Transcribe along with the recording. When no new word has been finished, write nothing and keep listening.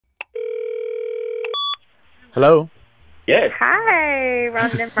Hello? Yes. Hi,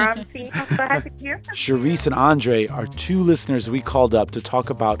 Ron and Ramsey. I'm so happy to hear from you. Charisse and Andre are two listeners we called up to talk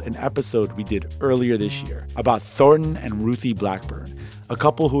about an episode we did earlier this year about Thornton and Ruthie Blackburn, a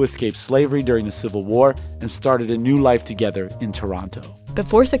couple who escaped slavery during the Civil War and started a new life together in Toronto.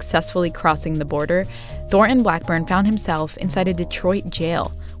 Before successfully crossing the border, Thornton Blackburn found himself inside a Detroit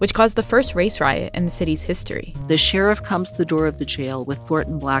jail, which caused the first race riot in the city's history. The sheriff comes to the door of the jail with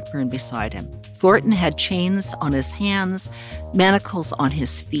Thornton Blackburn beside him. Thornton had chains on his hands, manacles on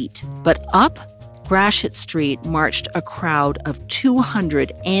his feet. But up Gratiot Street marched a crowd of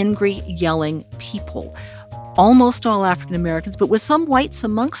 200 angry, yelling people, almost all African Americans, but with some whites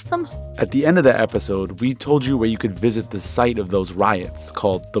amongst them. At the end of the episode, we told you where you could visit the site of those riots,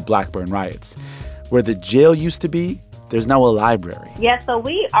 called the Blackburn Riots. Where the jail used to be, there's now a library. Yeah, so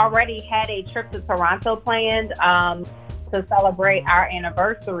we already had a trip to Toronto planned to celebrate our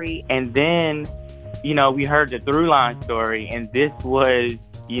anniversary. And then, we heard the Throughline story, and this was,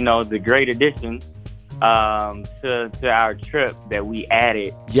 the great addition to our trip that we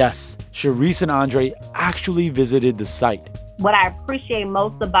added. Yes, Charisse and Andre actually visited the site. What I appreciate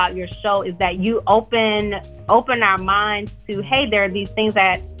most about your show is that you open our minds to, hey, there are these things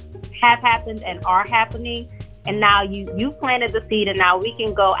that have happened and are happening. And now you planted the seed, and now we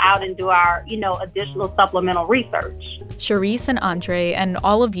can go out and do our, additional supplemental research. Charisse and Andre and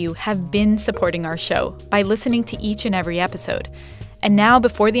all of you have been supporting our show by listening to each and every episode. And now,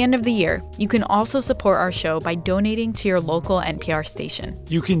 before the end of the year, you can also support our show by donating to your local NPR station.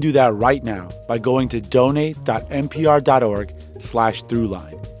 You can do that right now by going to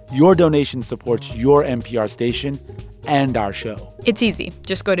donate.npr.org/throughline. Your donation supports your NPR station and our show. It's easy.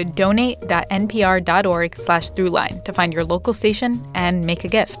 Just go to donate.npr.org/throughline to find your local station and make a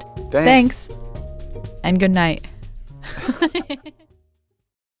gift. Thanks. And good night.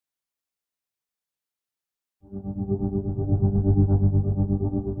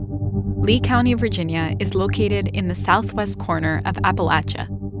 Lee County, Virginia is located in the southwest corner of Appalachia.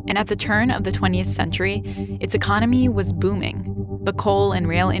 And at the turn of the 20th century, its economy was booming. The coal and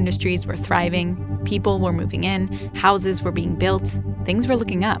rail industries were thriving, people were moving in, houses were being built, things were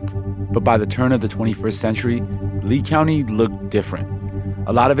looking up. But by the turn of the 21st century, Lee County looked different.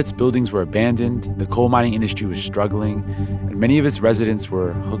 A lot of its buildings were abandoned, the coal mining industry was struggling, and many of its residents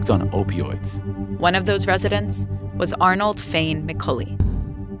were hooked on opioids. One of those residents was Arnold Fane McCulley.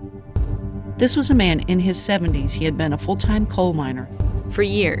 This was a man in his 70s. He had been a full-time coal miner. For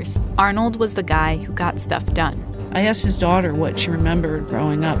years, Arnold was the guy who got stuff done. I asked his daughter what she remembered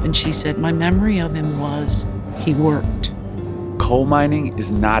growing up, and she said, my memory of him was he worked. Coal mining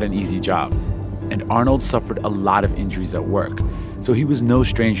is not an easy job, and Arnold suffered a lot of injuries at work, so he was no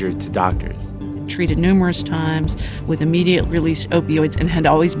stranger to doctors. Treated numerous times with immediate release opioids and had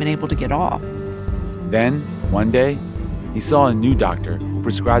always been able to get off. Then, one day, he saw a new doctor who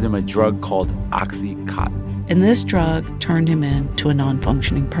prescribed him a drug called Oxycontin. And this drug turned him into a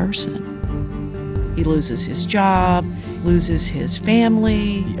non-functioning person. He loses his job, loses his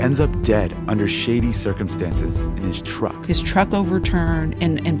family. He ends up dead under shady circumstances in his truck. His truck overturned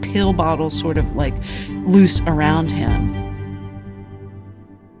and pill bottles sort of like loose around him.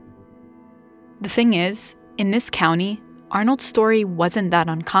 The thing is, in this county, Arnold's story wasn't that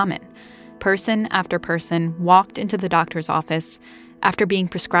uncommon. Person after person walked into the doctor's office after being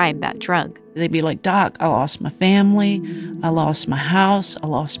prescribed that drug. They'd be like, Doc, I lost my family, I lost my house, I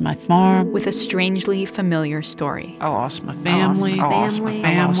lost my farm. With a strangely familiar story. I lost my family, I lost my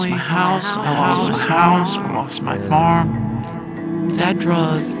house, I lost my house, I lost my farm. That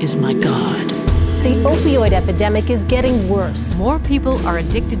drug is my God. The opioid epidemic is getting worse. More people are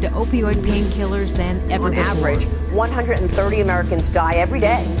addicted to opioid painkillers than ever before. On average, 130 Americans die every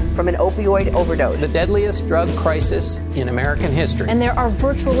day from an opioid overdose. The deadliest drug crisis in American history. And there are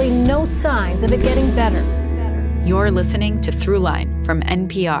virtually no signs of it getting better. You're listening to Throughline from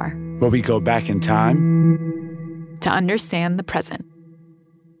NPR, where we go back in time to understand the present.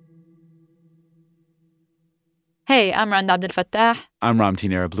 Hey, I'm Rand Abdel Fattah. I'm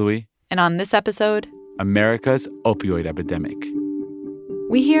Ramtin Arablouei. And on this episode, America's opioid epidemic.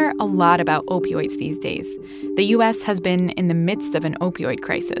 We hear a lot about opioids these days. The U.S. has been in the midst of an opioid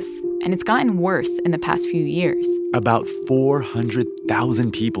crisis, and it's gotten worse in the past few years. About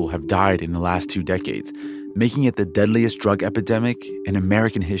 400,000 people have died in the last 2 decades, making it the deadliest drug epidemic in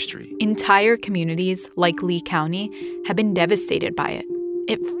American history. Entire communities, like Lee County, have been devastated by it.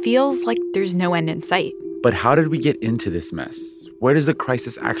 It feels like there's no end in sight. But how did we get into this mess? Where does the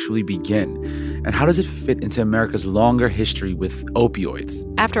crisis actually begin? And how does it fit into America's longer history with opioids?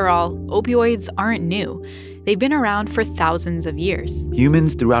 After all, opioids aren't new. They've been around for thousands of years.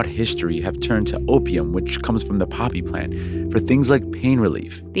 Humans throughout history have turned to opium, which comes from the poppy plant, for things like pain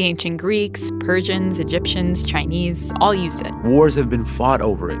relief. The ancient Greeks, Persians, Egyptians, Chinese all used it. Wars have been fought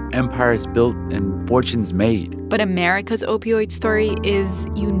over it, empires built, and fortunes made. But America's opioid story is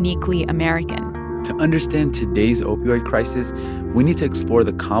uniquely American. To understand today's opioid crisis, we need to explore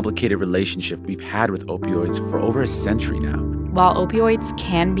the complicated relationship we've had with opioids for over a century now. While opioids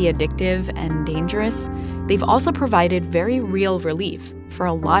can be addictive and dangerous, they've also provided very real relief for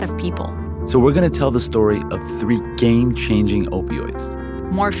a lot of people. So we're going to tell the story of 3 game-changing opioids: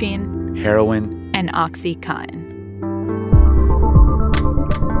 morphine, heroin, and OxyContin.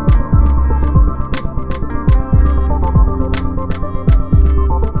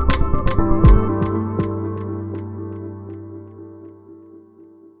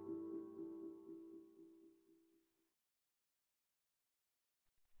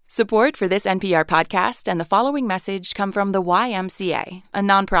 Support for this NPR podcast and the following message come from the YMCA, a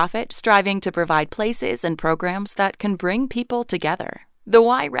nonprofit striving to provide places and programs that can bring people together. The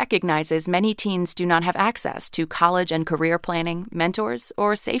Y recognizes many teens do not have access to college and career planning, mentors,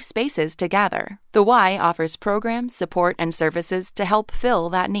 or safe spaces to gather. The Y offers programs, support, and services to help fill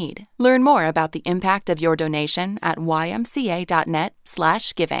that need. Learn more about the impact of your donation at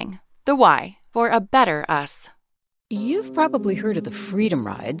ymca.net/giving. The Y, for a better us. You've probably heard of the Freedom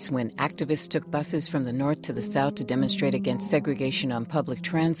Rides, when activists took buses from the north to the south to demonstrate against segregation on public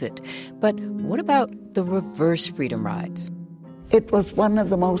transit. But what about the reverse Freedom Rides? It was one of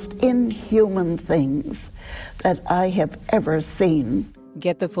the most inhuman things that I have ever seen.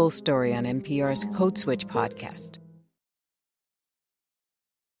 Get the full story on NPR's Code Switch podcast.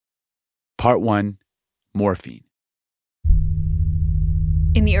 Part 1, morphine.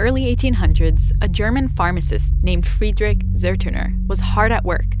 In the early 1800s, a German pharmacist named Friedrich Zertner was hard at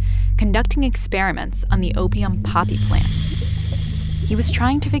work, conducting experiments on the opium poppy plant. He was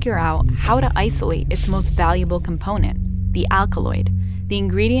trying to figure out how to isolate its most valuable component, the alkaloid, the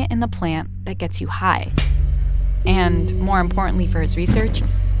ingredient in the plant that gets you high. And, more importantly for his research,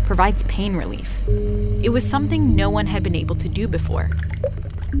 provides pain relief. It was something no one had been able to do before.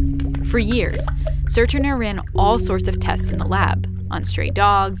 For years, Zertner ran all sorts of tests in the lab, on stray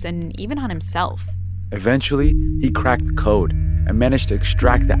dogs, and even on himself. Eventually, he cracked the code and managed to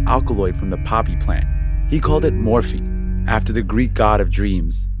extract the alkaloid from the poppy plant. He called it morphine, after the Greek god of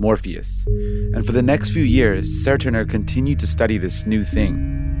dreams, Morpheus. And for the next few years, Zertner continued to study this new thing,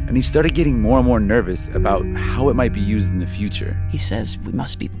 and he started getting more and more nervous about how it might be used in the future. He says we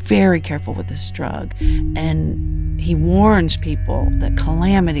must be very careful with this drug, and he warns people that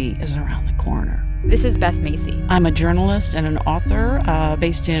calamity is around the corner. This is Beth Macy. I'm a journalist and an author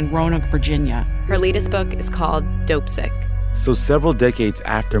based in Roanoke, Virginia. Her latest book is called Dope Sick. So several decades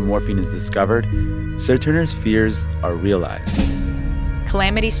after morphine is discovered, Zertner's fears are realized.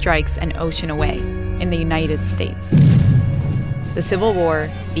 Calamity strikes an ocean away in the United States. The Civil War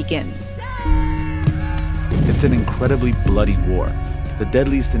begins. It's an incredibly bloody war, the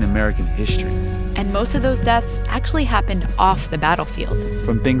deadliest in American history. And most of those deaths actually happened off the battlefield.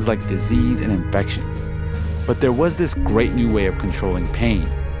 From things like disease and infection. But there was this great new way of controlling pain.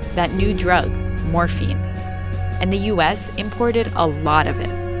 That new drug, morphine. And the U.S. imported a lot of it.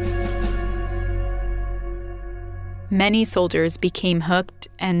 Many soldiers became hooked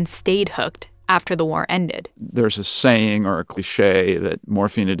and stayed hooked after the war ended. There's a saying or a cliche that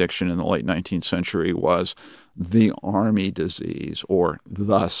morphine addiction in the late 19th century was the army disease or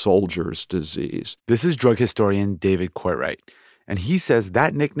the soldier's disease. This is drug historian David Courtwright, and he says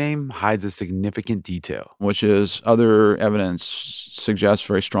that nickname hides a significant detail. Which is other evidence suggests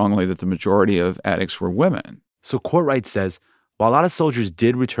very strongly that the majority of addicts were women. So Courtwright says, while a lot of soldiers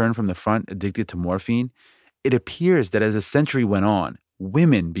did return from the front addicted to morphine, it appears that as the century went on,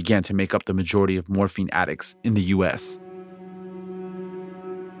 women began to make up the majority of morphine addicts in the U.S.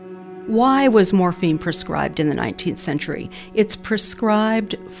 Why was morphine prescribed in the 19th century? It's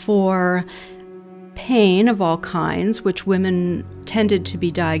prescribed for pain of all kinds, which women tended to be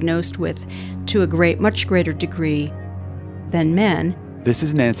diagnosed with to a much greater degree than men. This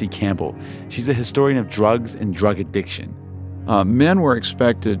is Nancy Campbell. She's a historian of drugs and drug addiction. Men were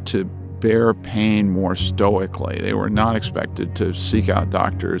expected to bear pain more stoically. They were not expected to seek out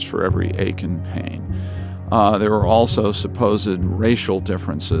doctors for every ache and pain. There were also supposed racial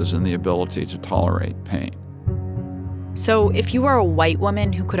differences in the ability to tolerate pain. So if you were a white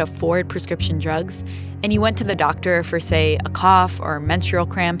woman who could afford prescription drugs and you went to the doctor for, say, a cough or menstrual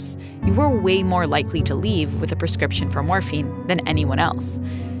cramps, you were way more likely to leave with a prescription for morphine than anyone else.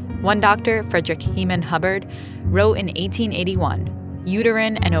 One doctor, Frederick Heman Hubbard, wrote in 1881,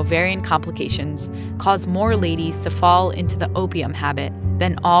 uterine and ovarian complications caused more ladies to fall into the opium habit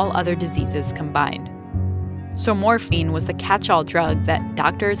than all other diseases combined. So morphine was the catch-all drug that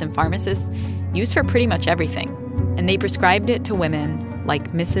doctors and pharmacists used for pretty much everything, and they prescribed it to women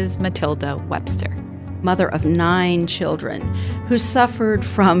like Mrs. Matilda Webster, mother of 9 children, who suffered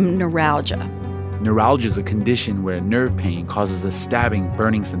from neuralgia. Neuralgia is a condition where nerve pain causes a stabbing,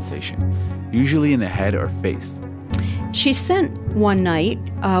 burning sensation, usually in the head or face. She sent one night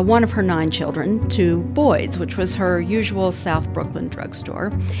one of her 9 children to Boyd's, which was her usual South Brooklyn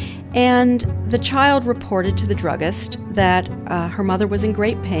drugstore, and the child reported to the druggist that her mother was in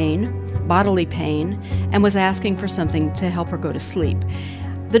great pain, bodily pain, and was asking for something to help her go to sleep.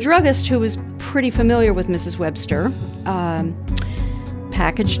 The druggist, who was pretty familiar with Mrs. Webster,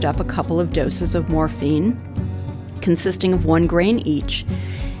 packaged up a couple of doses of morphine consisting of 1 grain each.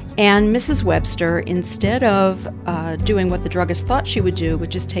 And Mrs. Webster, instead of doing what the druggist thought she would do,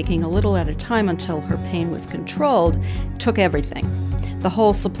 which is taking a little at a time until her pain was controlled, took everything, the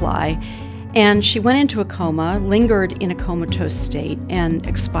whole supply. And she went into a coma, lingered in a comatose state, and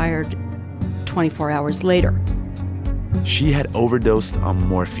expired 24 hours later. She had overdosed on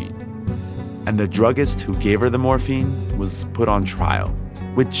morphine, and the druggist who gave her the morphine was put on trial,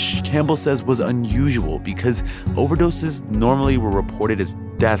 which Campbell says was unusual because overdoses normally were reported as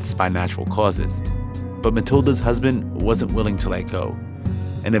deaths by natural causes. But Matilda's husband wasn't willing to let go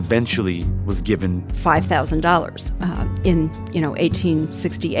and eventually was given $5,000 in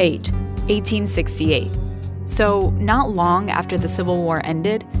 1868. 1868. So not long after the Civil War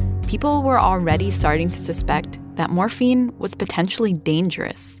ended, people were already starting to suspect that morphine was potentially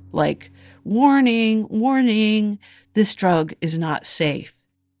dangerous. Like, warning, warning, this drug is not safe.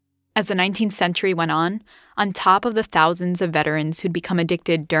 As the 19th century went on top of the thousands of veterans who'd become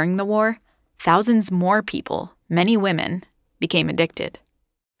addicted during the war, thousands more people, many women, became addicted.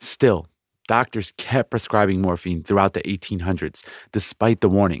 Still, doctors kept prescribing morphine throughout the 1800s, despite the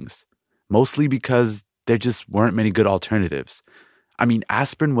warnings, mostly because there just weren't many good alternatives. I mean,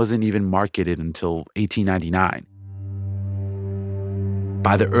 aspirin wasn't even marketed until 1899.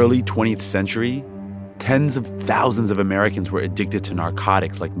 By the early 20th century, tens of thousands of Americans were addicted to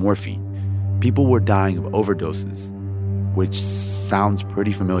narcotics like morphine. People were dying of overdoses, which sounds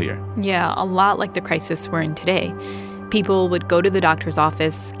pretty familiar. Yeah, a lot like the crisis we're in today. People would go to the doctor's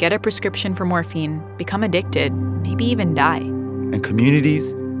office, get a prescription for morphine, become addicted, maybe even die. And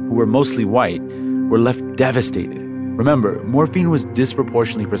communities, who were mostly white, were left devastated. Remember, morphine was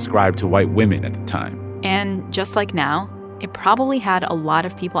disproportionately prescribed to white women at the time. And just like now, it probably had a lot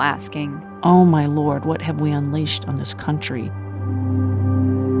of people asking, "Oh my Lord, what have we unleashed on this country?"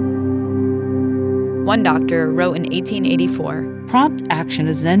 One doctor wrote in 1884, "Prompt action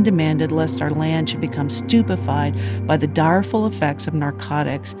is then demanded lest our land should become stupefied by the direful effects of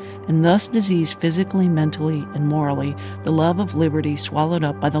narcotics and thus disease physically, mentally, and morally, the love of liberty swallowed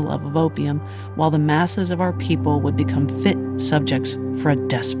up by the love of opium, while the masses of our people would become fit subjects for a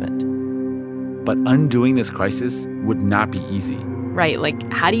despot." But undoing this crisis would not be easy. Right,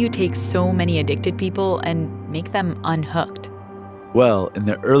 like how do you take so many addicted people and make them unhooked? Well, in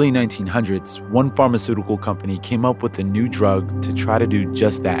the early 1900s, one pharmaceutical company came up with a new drug to try to do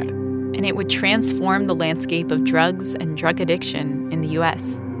just that. And it would transform the landscape of drugs and drug addiction in the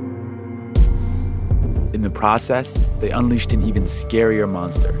U.S. In the process, they unleashed an even scarier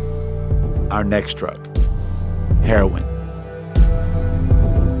monster. Our next drug, heroin.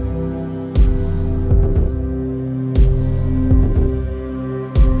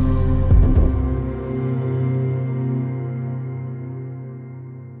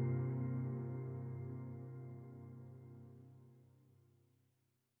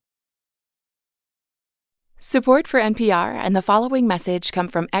 Support for NPR and the following message come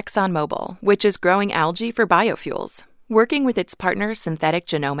from ExxonMobil, which is growing algae for biofuels. Working with its partner Synthetic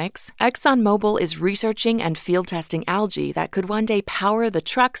Genomics, ExxonMobil is researching and field testing algae that could one day power the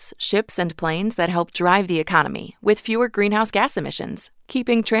trucks, ships, and planes that help drive the economy with fewer greenhouse gas emissions,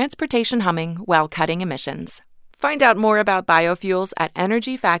 keeping transportation humming while cutting emissions. Find out more about biofuels at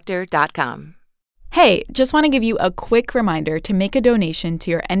energyfactor.com. Hey, just want to give you a quick reminder to make a donation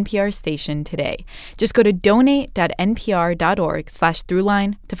to your NPR station today. Just go to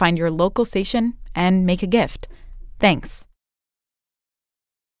donate.npr.org/throughline to find your local station and make a gift. Thanks.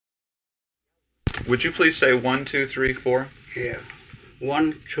 Would you please say 1, 2, 3, 4? Yeah.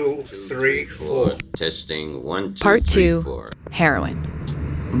 1, 2, 3, 4. Testing 1, 2, Part 3, 2, 4. heroin.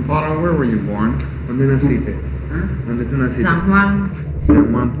 Amparo, where were you born? ¿Dónde naciste? ¿Dónde tú naciste? San Juan.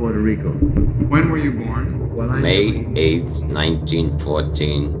 San Juan, Puerto Rico. When were you born? May 8th,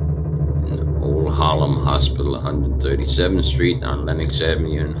 1914, in the old Harlem Hospital, 137th Street on Lenox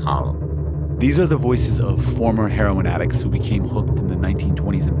Avenue in Harlem. These are the voices of former heroin addicts who became hooked in the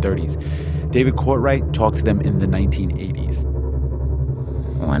 1920s and 30s. David Courtwright talked to them in the 1980s.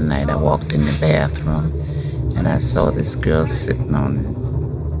 One night I walked in the bathroom and I saw this girl sitting on the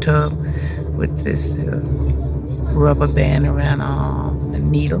tub with this rubber band around her arm, a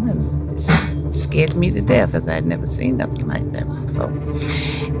needle, and it scared me to death because I'd never seen nothing like that before.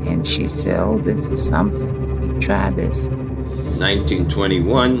 And she said, "Oh, this is something. You try this." In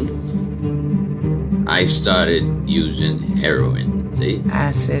 1921, I started using heroin. See?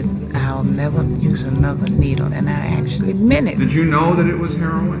 I said, "I'll never use another needle," and I actually meant it. Did you know that it was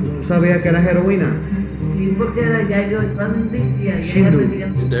heroin? ¿Sabía que era heroína?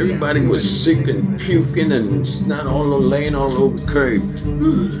 Everybody was sick and puking and not all laying all over the curb. It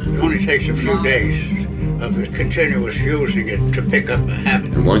only takes a few days of continuous using it to pick up a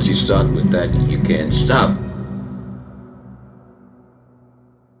habit. And once you start with that, you can't stop.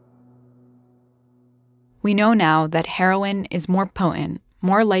 We know now that heroin is more potent,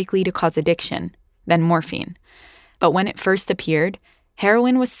 more likely to cause addiction than morphine. But when it first appeared,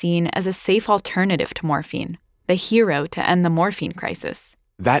 heroin was seen as a safe alternative to morphine, the hero to end the morphine crisis.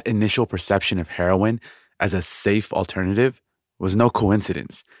 That initial perception of heroin as a safe alternative was no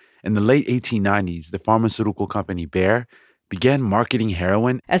coincidence. In the late 1890s, the pharmaceutical company Bayer began marketing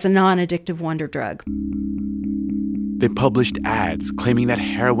heroin as a non-addictive wonder drug. They published ads claiming that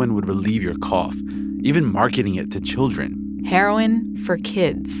heroin would relieve your cough, even marketing it to children. Heroin for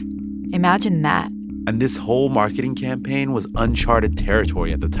kids. Imagine that. And this whole marketing campaign was uncharted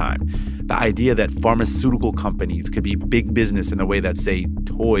territory at the time. The idea that pharmaceutical companies could be big business in the way that, say,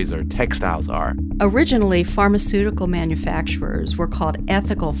 toys or textiles are. Originally, pharmaceutical manufacturers were called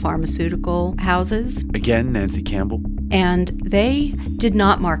ethical pharmaceutical houses. Again, Nancy Campbell. And they did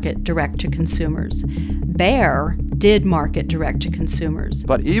not market direct to consumers. Bayer did market direct to consumers.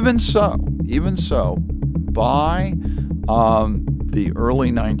 But even so, by the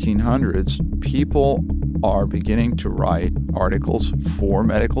early 1900s, people are beginning to write articles for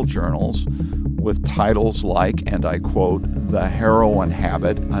medical journals with titles like, and I quote, "The Heroin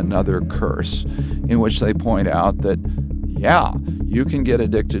Habit, Another Curse," in which they point out that, yeah, you can get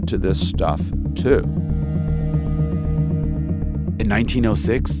addicted to this stuff too. In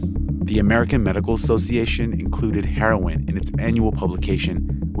 1906, the American Medical Association included heroin in its annual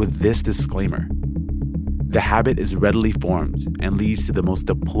publication with this disclaimer: the habit is readily formed and leads to the most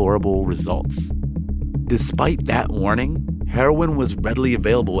deplorable results. Despite that warning, heroin was readily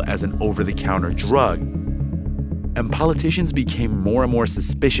available as an over-the-counter drug, and politicians became more and more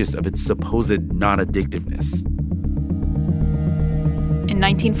suspicious of its supposed non-addictiveness. In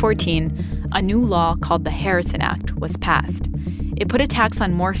 1914, a new law called the Harrison Act was passed. It put a tax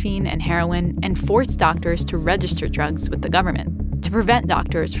on morphine and heroin and forced doctors to register drugs with the government to prevent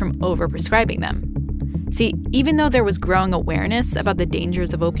doctors from overprescribing them. See, even though there was growing awareness about the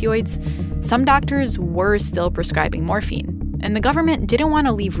dangers of opioids, some doctors were still prescribing morphine, and the government didn't want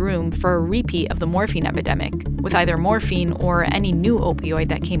to leave room for a repeat of the morphine epidemic with either morphine or any new opioid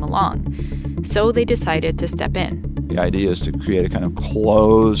that came along. So they decided to step in. The idea is to create a kind of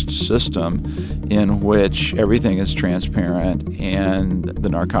closed system in which everything is transparent and the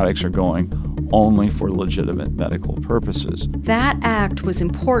narcotics are going only for legitimate medical purposes. That act was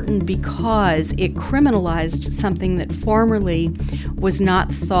important because it criminalized something that formerly was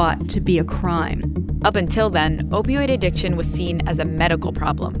not thought to be a crime. Up until then, opioid addiction was seen as a medical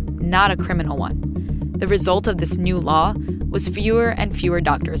problem, not a criminal one. The result of this new law was fewer and fewer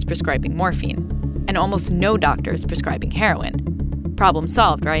doctors prescribing morphine, and almost no doctors prescribing heroin. Problem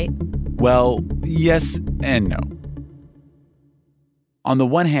solved, right? Well, yes and no. On the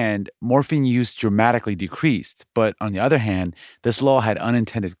one hand, morphine use dramatically decreased, but on the other hand, this law had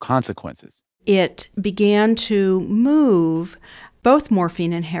unintended consequences. It began to move both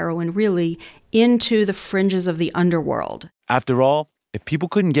morphine and heroin really into the fringes of the underworld. After all, if people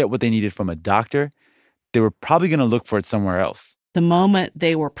couldn't get what they needed from a doctor, they were probably going to look for it somewhere else. The moment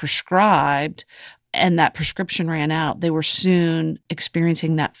they were prescribed and that prescription ran out, they were soon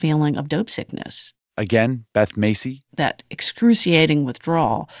experiencing that feeling of dope sickness. Again, Beth Macy. That excruciating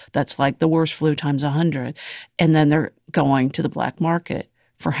withdrawal that's like the worst flu times 100. And then they're going to the black market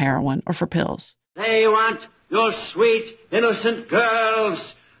for heroin or for pills. They want your sweet, innocent girls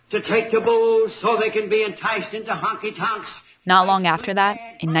to take the booze so they can be enticed into honky-tonks. Not long after that,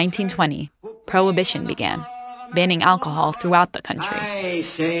 in 1920, Prohibition began, banning alcohol throughout the country. I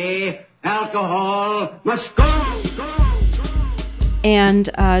say alcohol must go. And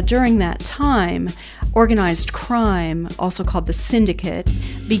during that time, organized crime, also called the syndicate,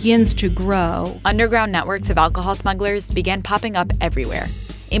 begins to grow. Underground networks of alcohol smugglers began popping up everywhere,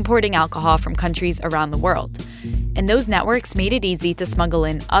 importing alcohol from countries around the world. And those networks made it easy to smuggle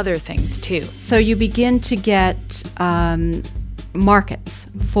in other things, too. So you begin to get markets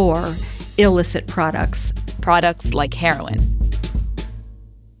for illicit products. Products like heroin.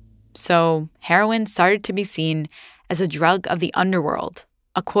 So heroin started to be seen as a drug of the underworld,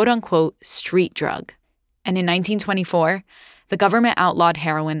 a quote-unquote street drug. And in 1924, the government outlawed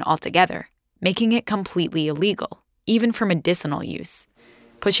heroin altogether, making it completely illegal, even for medicinal use,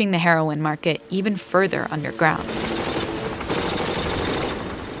 pushing the heroin market even further underground.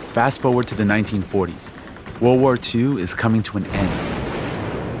 Fast forward to the 1940s. World War II is coming to an end.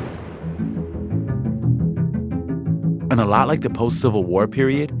 And a lot like the post-Civil War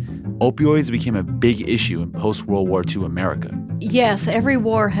period, opioids became a big issue in post-World War II America. Yes, every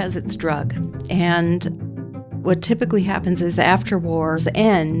war has its drug. And what typically happens is after wars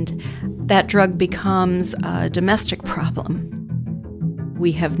end, that drug becomes a domestic problem.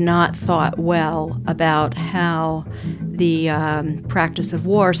 We have not thought well about how the practice of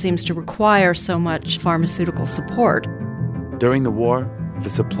war seems to require so much pharmaceutical support. During the war, the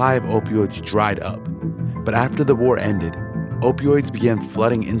supply of opioids dried up. But after the war ended, opioids began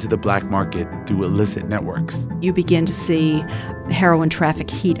flooding into the black market through illicit networks. You begin to see heroin traffic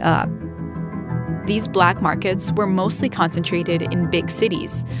heat up. These black markets were mostly concentrated in big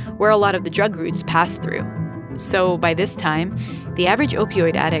cities, where a lot of the drug routes passed through. So by this time, the average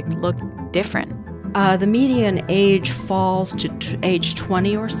opioid addict looked different. The median age falls to age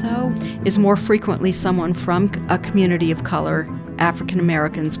 20 or so, is more frequently someone from a community of color, African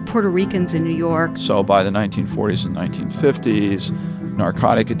Americans, Puerto Ricans in New York. So by the 1940s and 1950s,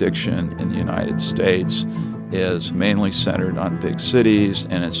 narcotic addiction in the United States is mainly centered on big cities,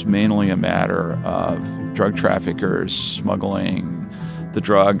 and it's mainly a matter of drug traffickers smuggling the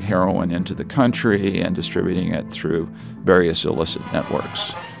drug, heroin, into the country and distributing it through various illicit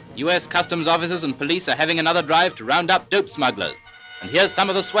networks. U.S. Customs officers and police are having another drive to round up dope smugglers. And here's some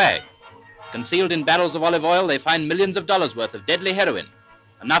of the swag. Concealed in barrels of olive oil, they find millions of dollars worth of deadly heroin.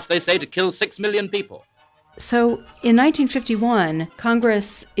 Enough, they say, to kill 6 million people. So in 1951,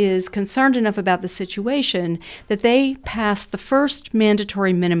 Congress is concerned enough about the situation that they passed the first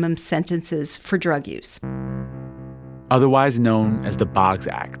mandatory minimum sentences for drug use, otherwise known as the Boggs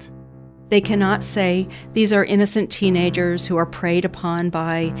Act. They cannot say these are innocent teenagers who are preyed upon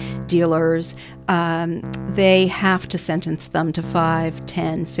by dealers. They have to sentence them to 5,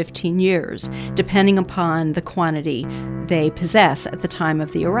 10, 15 years, depending upon the quantity they possess at the time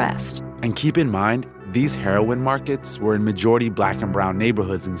of the arrest. And keep in mind, these heroin markets were in majority black and brown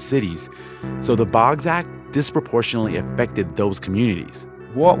neighborhoods and cities, so the Boggs Act disproportionately affected those communities.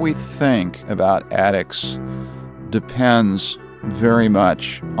 What we think about addicts depends very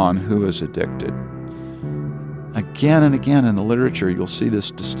much on who is addicted. Again and again in the literature, you'll see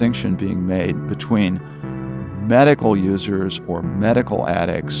this distinction being made between medical users or medical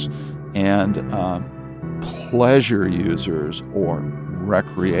addicts and pleasure users or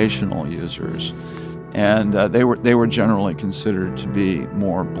recreational users. And they were generally considered to be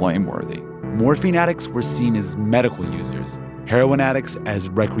more blameworthy. Morphine addicts were seen as medical users, heroin addicts as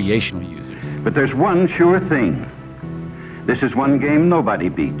recreational users. But there's one sure thing. This is one game nobody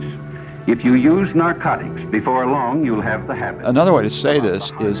beats. If you use narcotics, before long you'll have the habit. Another way to say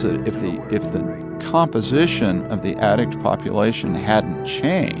this is that if the composition of the addict population hadn't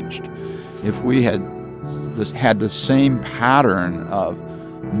changed, if we had the same pattern of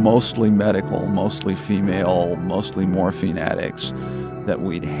mostly medical, mostly female, mostly morphine addicts that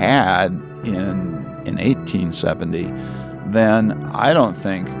we'd had in 1870, then I don't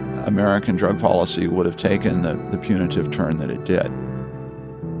think American drug policy would have taken the punitive turn that it did.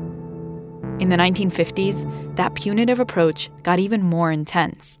 In the 1950s, that punitive approach got even more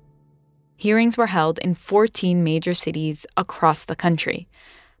intense. Hearings were held in 14 major cities across the country.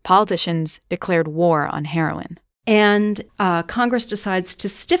 Politicians declared war on heroin. And Congress decides to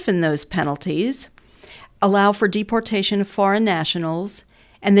stiffen those penalties, allow for deportation of foreign nationals,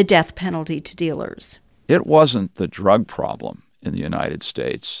 and the death penalty to dealers. It wasn't the drug problem in the United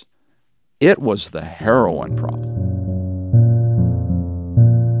States. It was the heroin problem.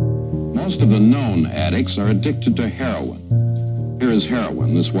 Most of the known addicts are addicted to heroin. Here is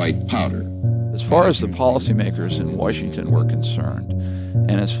heroin, this white powder. As far as the policymakers in Washington were concerned,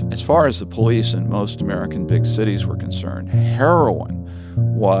 and as far as the police in most American big cities were concerned, heroin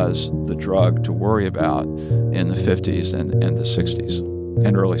was the drug to worry about in the 50s and the 60s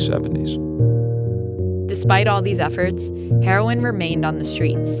and early 70s. Despite all these efforts, heroin remained on the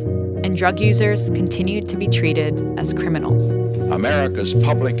streets, and drug users continued to be treated as criminals. America's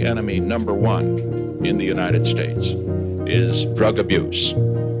public enemy number one in the United States is drug abuse.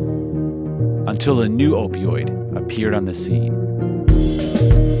 Until a new opioid appeared on the scene.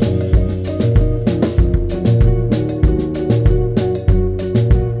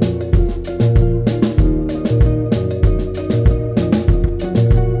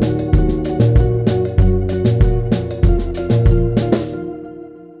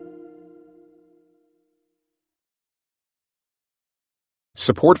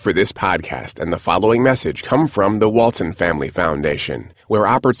 Support for this podcast and the following message come from the Walton Family Foundation, where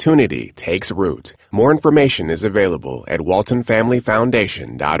opportunity takes root. More information is available at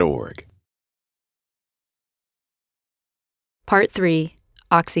waltonfamilyfoundation.org. Part 3,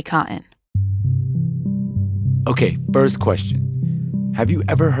 OxyContin. Okay, first question. Have you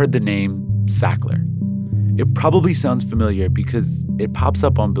ever heard the name Sackler? It probably sounds familiar because it pops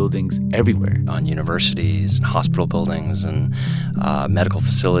up on buildings everywhere. On universities and hospital buildings and medical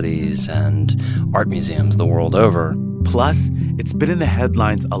facilities and art museums the world over. Plus, it's been in the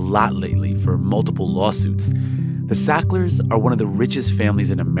headlines a lot lately for multiple lawsuits. The Sacklers are one of the richest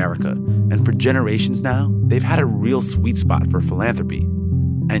families in America, and for generations now, they've had a real sweet spot for philanthropy.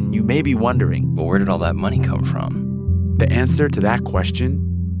 And you may be wondering, well, where did all that money come from? The answer to that question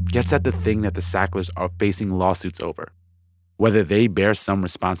gets at the thing that the Sacklers are facing lawsuits over, whether they bear some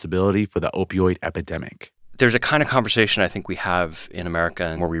responsibility for the opioid epidemic. There's a kind of conversation I think we have in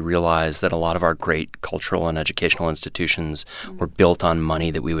America where we realize that a lot of our great cultural and educational institutions were built on money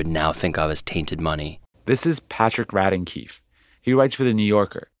that we would now think of as tainted money. This is Patrick Radden Keefe. He writes for The New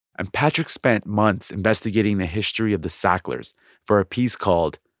Yorker, and Patrick spent months investigating the history of the Sacklers for a piece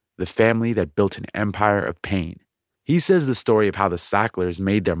called The Family That Built an Empire of Pain. He says the story of how the Sacklers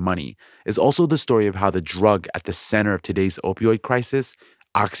made their money is also the story of how the drug at the center of today's opioid crisis,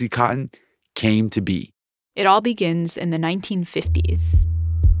 OxyContin, came to be. It all begins in the 1950s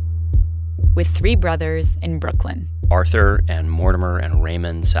with three brothers in Brooklyn. Arthur and Mortimer and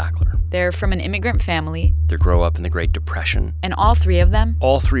Raymond Sackler. They're from an immigrant family. They grow up in the Great Depression. And all three of them?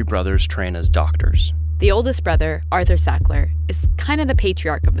 All three brothers train as doctors. The oldest brother, Arthur Sackler, is kind of the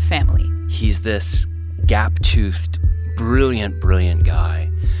patriarch of the family. He's this gap-toothed, brilliant guy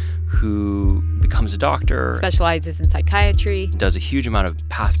who becomes a doctor. Specializes in psychiatry. Does a huge amount of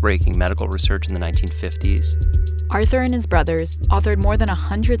path-breaking medical research in the 1950s. Arthur and his brothers authored more than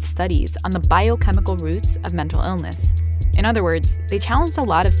 100 studies on the biochemical roots of mental illness. In other words, they challenged a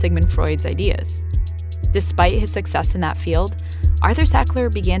lot of Sigmund Freud's ideas. Despite his success in that field, Arthur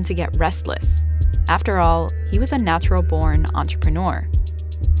Sackler began to get restless. After all, he was a natural-born entrepreneur.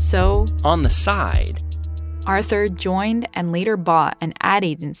 So, on the side, Arthur joined and later bought an ad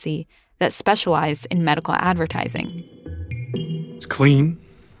agency that specialized in medical advertising. It's clean,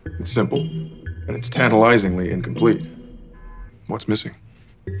 it's simple, and it's tantalizingly incomplete. What's missing?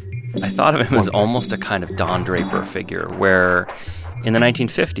 I thought of him as almost a kind of Don Draper figure, where in the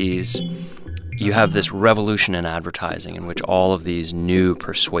 1950s, you have this revolution in advertising in which all of these new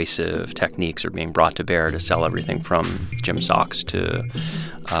persuasive techniques are being brought to bear to sell everything from gym socks to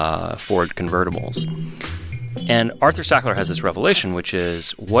Ford convertibles. And Arthur Sackler has this revelation, which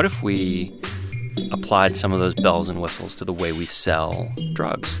is, what if we applied some of those bells and whistles to the way we sell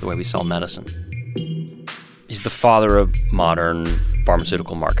drugs, the way we sell medicine? He's the father of modern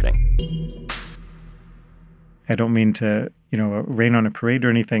pharmaceutical marketing. I don't mean to, rain on a parade or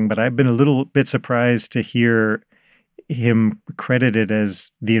anything, but I've been a little bit surprised to hear him credited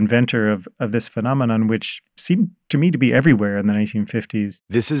as the inventor of this phenomenon, which seemed to me to be everywhere in the 1950s.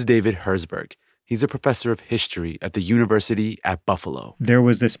 This is David Herzberg. He's a professor of history at the University at Buffalo. There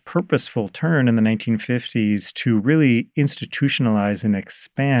was this purposeful turn in the 1950s to really institutionalize and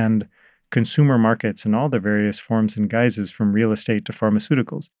expand consumer markets in all their various forms and guises, from real estate to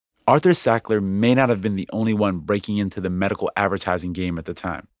pharmaceuticals. Arthur Sackler may not have been the only one breaking into the medical advertising game at the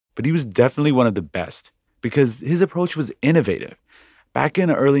time, but he was definitely one of the best because his approach was innovative. Back in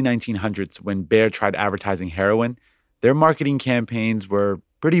the early 1900s, when Bayer tried advertising heroin, their marketing campaigns were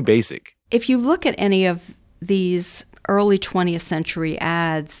pretty basic. If you look at any of these early 20th century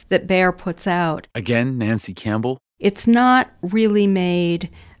ads that Bayer puts out, again, Nancy Campbell, it's not really made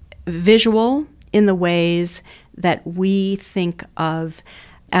visual in the ways that we think of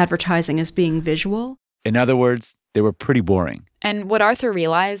advertising as being visual. In other words, they were pretty boring. And what Arthur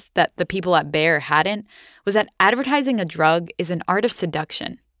realized that the people at Bayer hadn't was that advertising a drug is an art of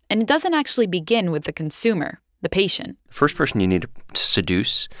seduction, and it doesn't actually begin with the consumer, the patient. The first person you need to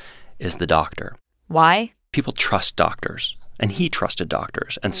seduce is the doctor. Why? People trust doctors. And he trusted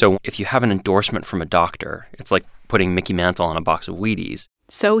doctors. And so if you have an endorsement from a doctor, it's like putting Mickey Mantle on a box of Wheaties.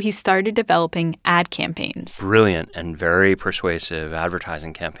 So he started developing ad campaigns. Brilliant and very persuasive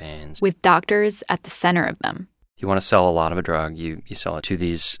advertising campaigns. With doctors at the center of them. You want to sell a lot of a drug, you sell it to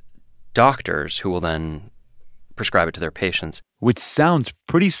these doctors who will then prescribe it to their patients. Which sounds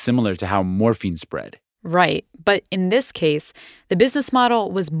pretty similar to how morphine spread. Right. But in this case, the business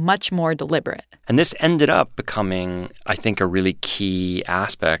model was much more deliberate. And this ended up becoming, I think, a really key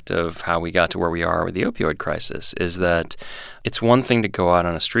aspect of how we got to where we are with the opioid crisis, is that it's one thing to go out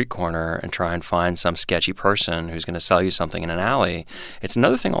on a street corner and try and find some sketchy person who's going to sell you something in an alley. It's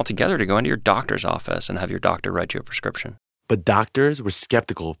another thing altogether to go into your doctor's office and have your doctor write you a prescription. But doctors were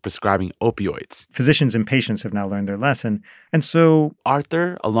skeptical of prescribing opioids. Physicians and patients have now learned their lesson. And so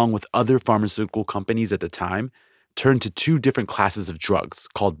Arthur, along with other pharmaceutical companies at the time, turned to two different classes of drugs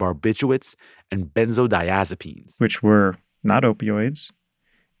called barbiturates and benzodiazepines. Which were not opioids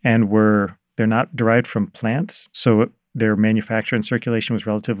and they're not derived from plants, so their manufacture and circulation was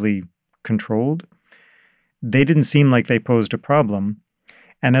relatively controlled. They didn't seem like they posed a problem.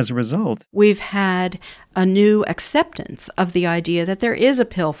 And as a result, we've had a new acceptance of the idea that there is a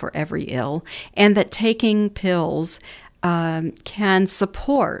pill for every ill and that taking pills can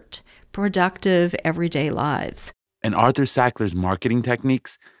support productive everyday lives. And Arthur Sackler's marketing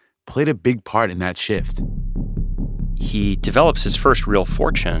techniques played a big part in that shift. He develops his first real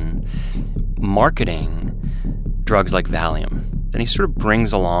fortune marketing drugs like Valium. Then he sort of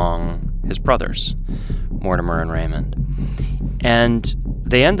brings along his brothers, Mortimer and Raymond. And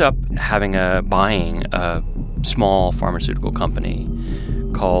they end up buying a small pharmaceutical company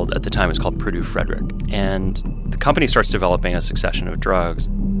called, at the time it was called Purdue Frederick. And the company starts developing a succession of drugs.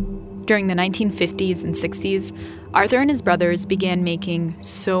 During the 1950s and 60s, Arthur and his brothers began making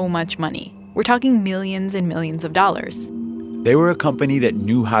so much money. We're talking millions and millions of dollars. They were a company that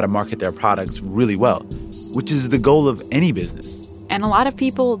knew how to market their products really well, which is the goal of any business. And a lot of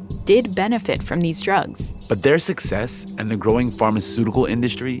people did benefit from these drugs. But their success and the growing pharmaceutical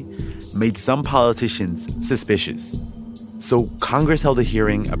industry made some politicians suspicious. So Congress held a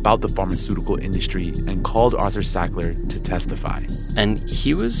hearing about the pharmaceutical industry and called Arthur Sackler to testify. And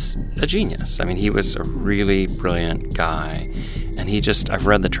he was a genius. I mean, he was a really brilliant guy. And I've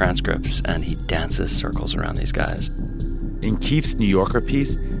read the transcripts, and he dances circles around these guys. In Keefe's New Yorker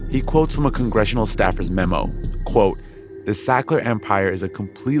piece, he quotes from a congressional staffer's memo, quote, "The Sackler empire is a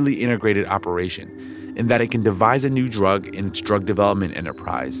completely integrated operation in that it can devise a new drug in its drug development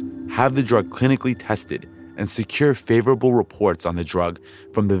enterprise, have the drug clinically tested, and secure favorable reports on the drug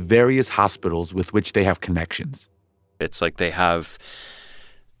from the various hospitals with which they have connections." It's like they have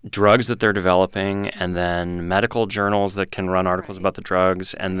drugs that they're developing, and then medical journals that can run articles about the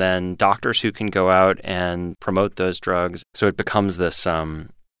drugs, and then doctors who can go out and promote those drugs. So it becomes this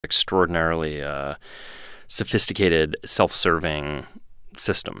extraordinarily sophisticated, self-serving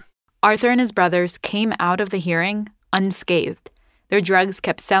system. Arthur and his brothers came out of the hearing unscathed. Their drugs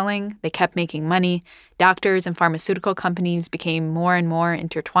kept selling, they kept making money, doctors and pharmaceutical companies became more and more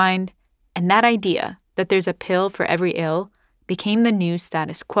intertwined, and that idea that there's a pill for every ill became the new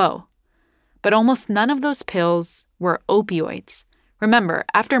status quo. But almost none of those pills were opioids. Remember,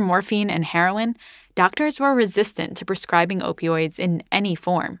 after morphine and heroin, doctors were resistant to prescribing opioids in any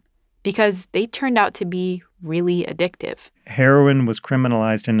form because they turned out to be really addictive. Heroin was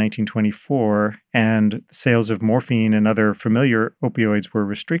criminalized in 1924, and sales of morphine and other familiar opioids were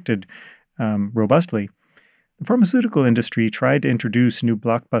restricted robustly. The pharmaceutical industry tried to introduce new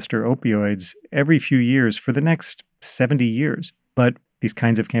blockbuster opioids every few years for the next 70 years, but these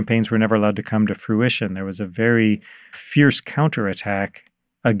kinds of campaigns were never allowed to come to fruition. There was a very fierce counterattack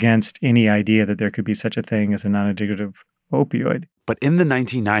against any idea that there could be such a thing as a non-addictive opioid. But in the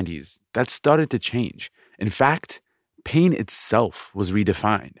 1990s, that started to change. In fact, pain itself was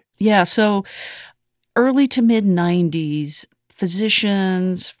redefined. Yeah, so early to mid-90s,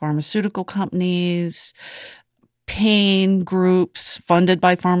 physicians, pharmaceutical companies, pain groups funded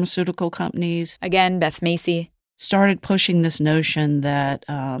by pharmaceutical companies. Again, Beth Macy. Started pushing this notion that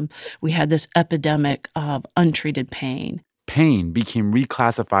we had this epidemic of untreated pain. Pain became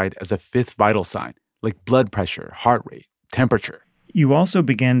reclassified as a fifth vital sign, like blood pressure, heart rate, temperature. You also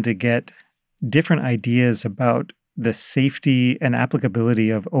began to get different ideas about the safety and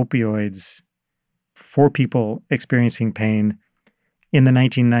applicability of opioids for people experiencing pain in the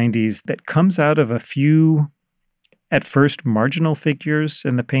 1990s that comes out of a few, at first, marginal figures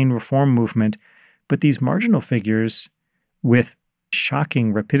in the pain reform movement. But these marginal figures, with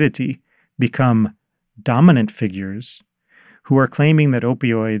shocking rapidity, become dominant figures who are claiming that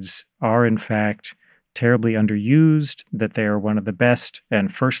opioids are, in fact, terribly underused, that they are one of the best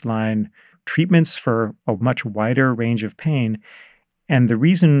and first-line treatments for a much wider range of pain. And the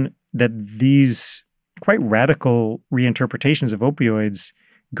reason that these quite radical reinterpretations of opioids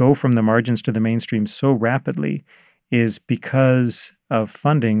go from the margins to the mainstream so rapidly is because of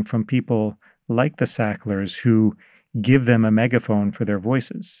funding from people like the Sacklers who give them a megaphone for their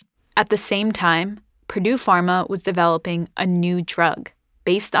voices. At the same time, Purdue Pharma was developing a new drug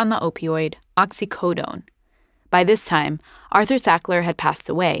based on the opioid oxycodone. By this time, Arthur Sackler had passed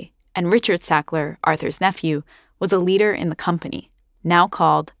away, and Richard Sackler, Arthur's nephew, was a leader in the company, now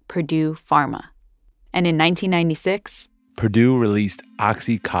called Purdue Pharma. And in 1996, Purdue released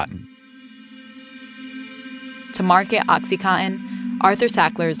OxyContin. To market OxyContin, Arthur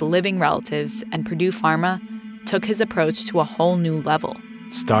Sackler's living relatives and Purdue Pharma took his approach to a whole new level.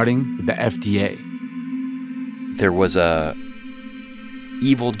 Starting with the FDA. There was a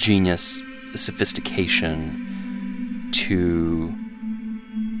evil genius sophistication to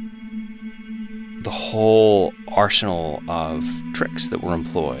the whole arsenal of tricks that were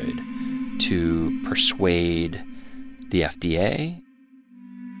employed to persuade the FDA.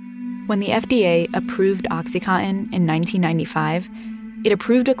 When the FDA approved OxyContin in 1995, it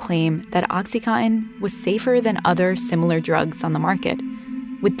approved a claim that OxyContin was safer than other similar drugs on the market,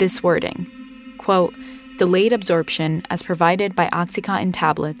 with this wording, quote, "Delayed absorption as provided by OxyContin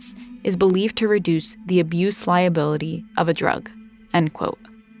tablets is believed to reduce the abuse liability of a drug," end quote.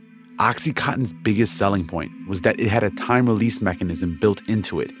 OxyContin's biggest selling point was that it had a time-release mechanism built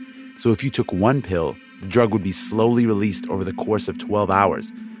into it. So if you took one pill, the drug would be slowly released over the course of 12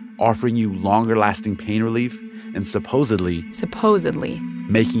 hours, offering you longer-lasting pain relief and supposedly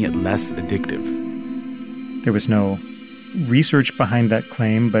making it less addictive. There was no research behind that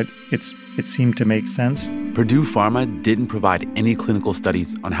claim, but it seemed to make sense. Purdue Pharma didn't provide any clinical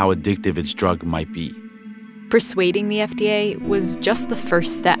studies on how addictive its drug might be. Persuading the FDA was just the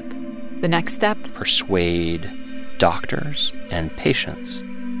first step. The next step? Persuade doctors and patients.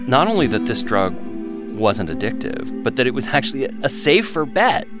 Not only that this drug wasn't addictive, but that it was actually a safer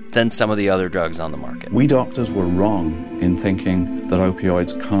bet than some of the other drugs on the market. We doctors were wrong in thinking that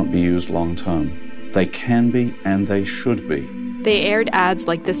opioids can't be used long term. They can be, and they should be. They aired ads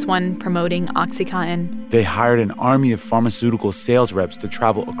like this one promoting OxyContin. They hired an army of pharmaceutical sales reps to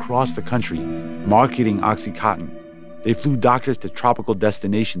travel across the country marketing OxyContin. They flew doctors to tropical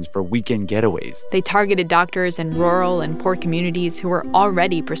destinations for weekend getaways. They targeted doctors in rural and poor communities who were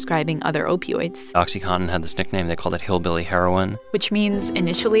already prescribing other opioids. OxyContin had this nickname. They called it hillbilly heroin. Which means,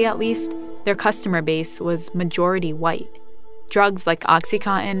 initially at least, their customer base was majority white. Drugs like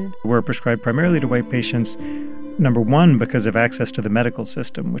OxyContin were prescribed primarily to white patients, number one, because of access to the medical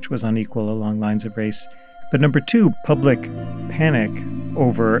system, which was unequal along lines of race. But number two, public panic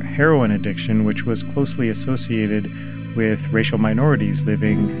over heroin addiction, which was closely associated with racial minorities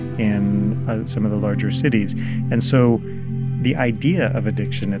living in some of the larger cities. And so the idea of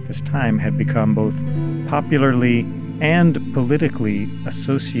addiction at this time had become both popularly and politically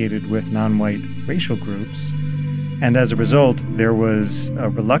associated with non-white racial groups. And as a result, there was a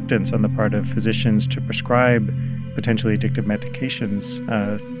reluctance on the part of physicians to prescribe potentially addictive medications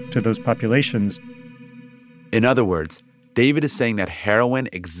to those populations. In other words, David is saying that heroin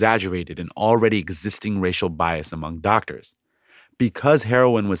exaggerated an already existing racial bias among doctors. Because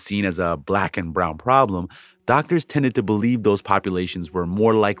heroin was seen as a black and brown problem, doctors tended to believe those populations were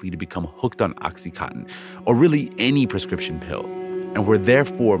more likely to become hooked on OxyContin, or really any prescription pill, and were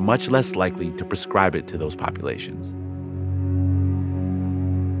therefore much less likely to prescribe it to those populations.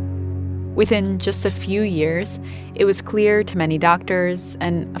 Within just a few years, it was clear to many doctors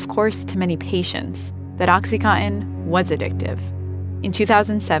and, of course, to many patients that OxyContin was addictive. In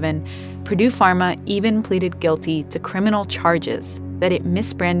 2007, Purdue Pharma even pleaded guilty to criminal charges that it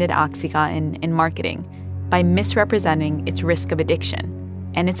misbranded OxyContin in marketing by misrepresenting its risk of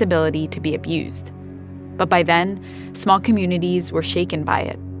addiction and its ability to be abused. But by then, small communities were shaken by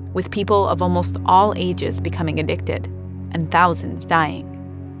it, with people of almost all ages becoming addicted and thousands dying.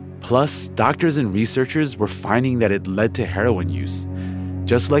 Plus, doctors and researchers were finding that it led to heroin use.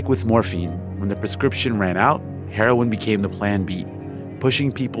 Just like with morphine, when the prescription ran out, heroin became the plan B,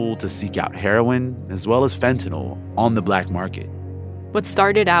 pushing people to seek out heroin as well as fentanyl on the black market. What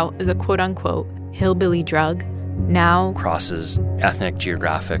started out as a quote-unquote hillbilly drug now crosses ethnic,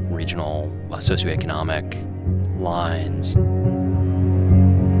 geographic, regional, socioeconomic lines.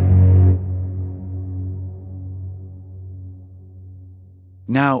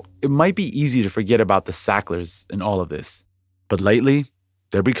 Now, it might be easy to forget about the Sacklers in all of this, but lately,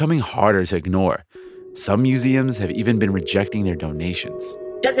 they're becoming harder to ignore. Some museums have even been rejecting their donations.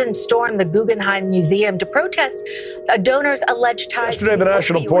 Dozens stormed the Guggenheim Museum to protest a donor's alleged ties. Yesterday, the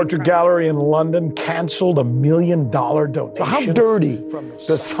National Portrait Gallery in London canceled $1 million donation. How dirty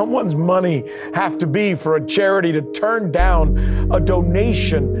does someone's money have to be for a charity to turn down a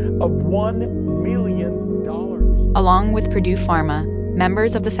donation of $1 million? Along with Purdue Pharma,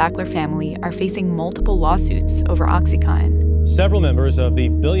 members of the Sackler family are facing multiple lawsuits over OxyContin. Several members of the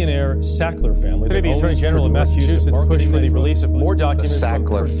billionaire Sackler family. Today, the Attorney General of Massachusetts pushed for the release of more documents. The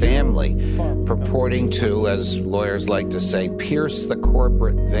Sackler family purporting to, as lawyers like to say, pierce the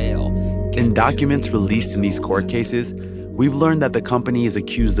corporate veil. In documents released in these court cases, we've learned that the company is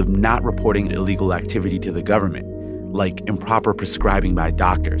accused of not reporting illegal activity to the government, like improper prescribing by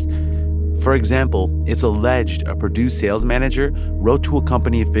doctors. For example, it's alleged a Purdue sales manager wrote to a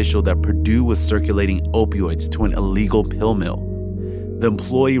company official that Purdue was circulating opioids to an illegal pill mill. The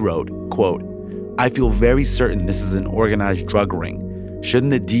employee wrote, quote, "I feel very certain this is an organized drug ring.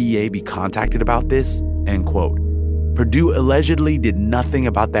 Shouldn't the DEA be contacted about this?" End quote. Purdue allegedly did nothing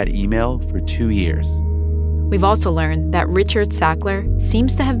about that email for 2 years. We've also learned that Richard Sackler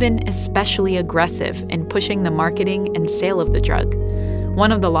seems to have been especially aggressive in pushing the marketing and sale of the drug.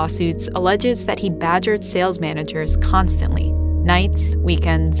 One of the lawsuits alleges that he badgered sales managers constantly, nights,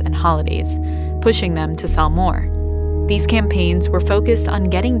 weekends, and holidays, pushing them to sell more. These campaigns were focused on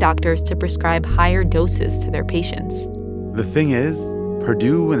getting doctors to prescribe higher doses to their patients. The thing is,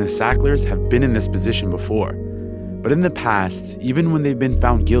 Purdue and the Sacklers have been in this position before. But in the past, even when they've been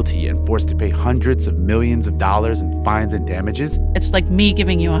found guilty and forced to pay hundreds of millions of dollars in fines and damages, it's like me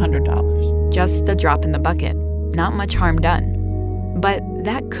giving you $100. Just a drop in the bucket. Not much harm done. But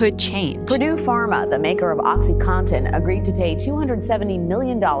that could change. Purdue Pharma, the maker of OxyContin, agreed to pay $270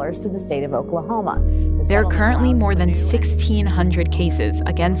 million to the state of Oklahoma. There are currently more than 1,600 cases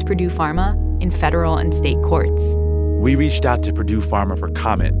against Purdue Pharma in federal and state courts. We reached out to Purdue Pharma for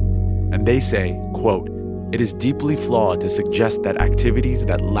comment, and they say, quote, "It is deeply flawed to suggest that activities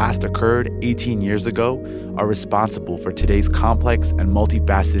that last occurred 18 years ago are responsible for today's complex and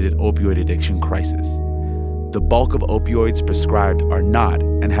multifaceted opioid addiction crisis. The bulk of opioids prescribed are not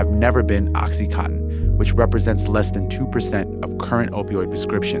and have never been OxyContin, which represents less than 2% of current opioid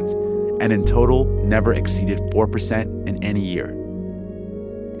prescriptions, and in total never exceeded 4% in any year."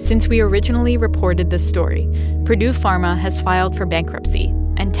 Since we originally reported this story, Purdue Pharma has filed for bankruptcy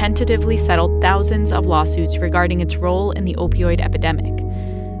and tentatively settled thousands of lawsuits regarding its role in the opioid epidemic.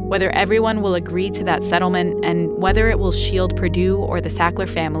 Whether everyone will agree to that settlement and whether it will shield Purdue or the Sackler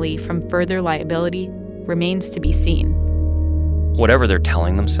family from further liability remains to be seen. Whatever they're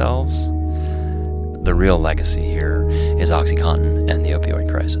telling themselves, the real legacy here is OxyContin and the opioid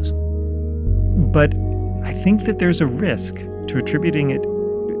crisis. But I think that there's a risk to attributing it,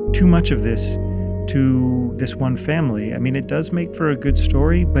 too much of this, to this one family. I mean, it does make for a good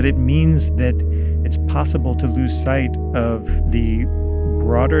story, but it means that it's possible to lose sight of the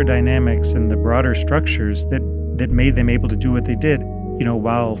broader dynamics and the broader structures that made them able to do what they did. You know,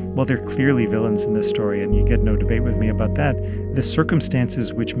 while they're clearly villains in this story, and you get no debate with me about that, the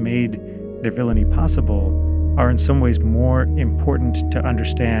circumstances which made their villainy possible are in some ways more important to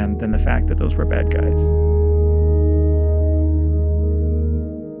understand than the fact that those were bad guys.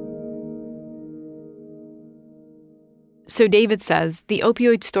 So David says the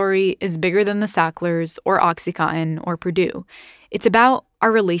opioid story is bigger than the Sacklers or OxyContin or Purdue. It's about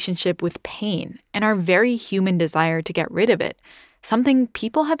our relationship with pain and our very human desire to get rid of it. Something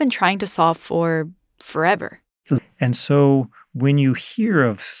people have been trying to solve for forever. And so when you hear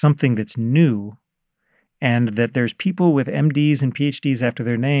of something that's new and that there's people with MDs and PhDs after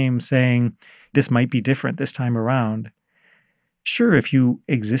their name saying this might be different this time around, sure, if you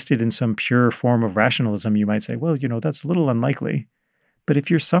existed in some pure form of rationalism, you might say, well, you know, that's a little unlikely. But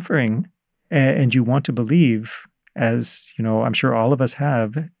if you're suffering and you want to believe, as, you know, I'm sure all of us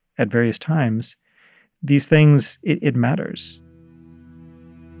have at various times, these things, it matters.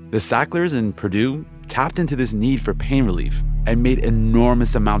 The Sacklers and Purdue tapped into this need for pain relief and made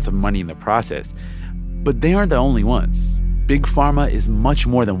enormous amounts of money in the process. But they aren't the only ones. Big Pharma is much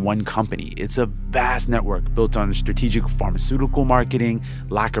more than one company. It's a vast network built on strategic pharmaceutical marketing,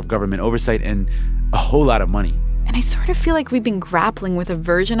 lack of government oversight, and a whole lot of money. And I sort of feel like we've been grappling with a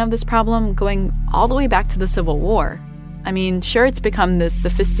version of this problem going all the way back to the Civil War. I mean, sure, it's become this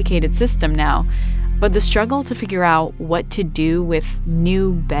sophisticated system now, but the struggle to figure out what to do with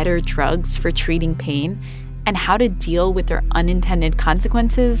new, better drugs for treating pain and how to deal with their unintended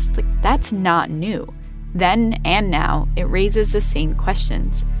consequences, that's not new. Then and now, it raises the same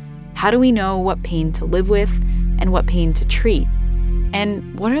questions. How do we know what pain to live with and what pain to treat?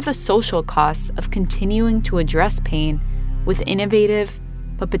 And what are the social costs of continuing to address pain with innovative,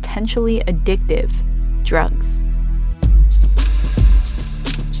 but potentially addictive drugs.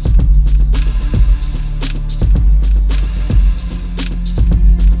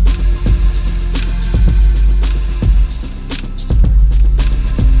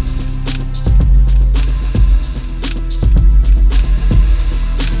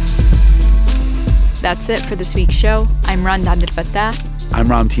 That's it for this week's show. I'm Rand Abdel Fattah. I'm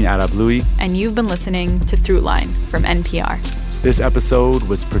Ramteen Arablouei. And you've been listening to Throughline from NPR. This episode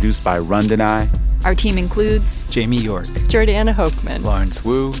was produced by Rund and I. Our team includes Jamie York, Jordana Hochman, Lawrence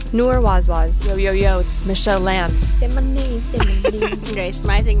Wu, Noor Wazwaz, Yo, it's Michelle Lance, Simone, Grace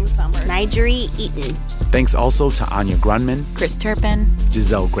Rising Summer, Nigeri Eaton. Thanks also to Anya Grunman, Chris Turpin,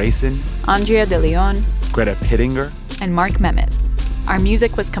 Giselle Grayson, Andrea De Leon, Greta Pittinger, and Mark Memmott. Our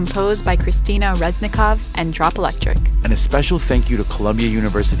music was composed by Kristina Reznikov and Drop Electric. And a special thank you to Columbia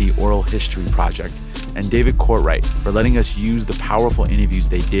University Oral History Project and David Courtwright for letting us use the powerful interviews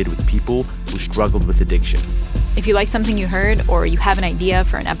they did with people who struggled with addiction. If you like something you heard or you have an idea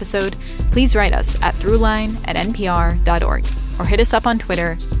for an episode, please write us at throughline@npr.org or hit us up on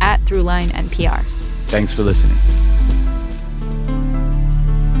Twitter @throughlinenpr. Thanks for listening.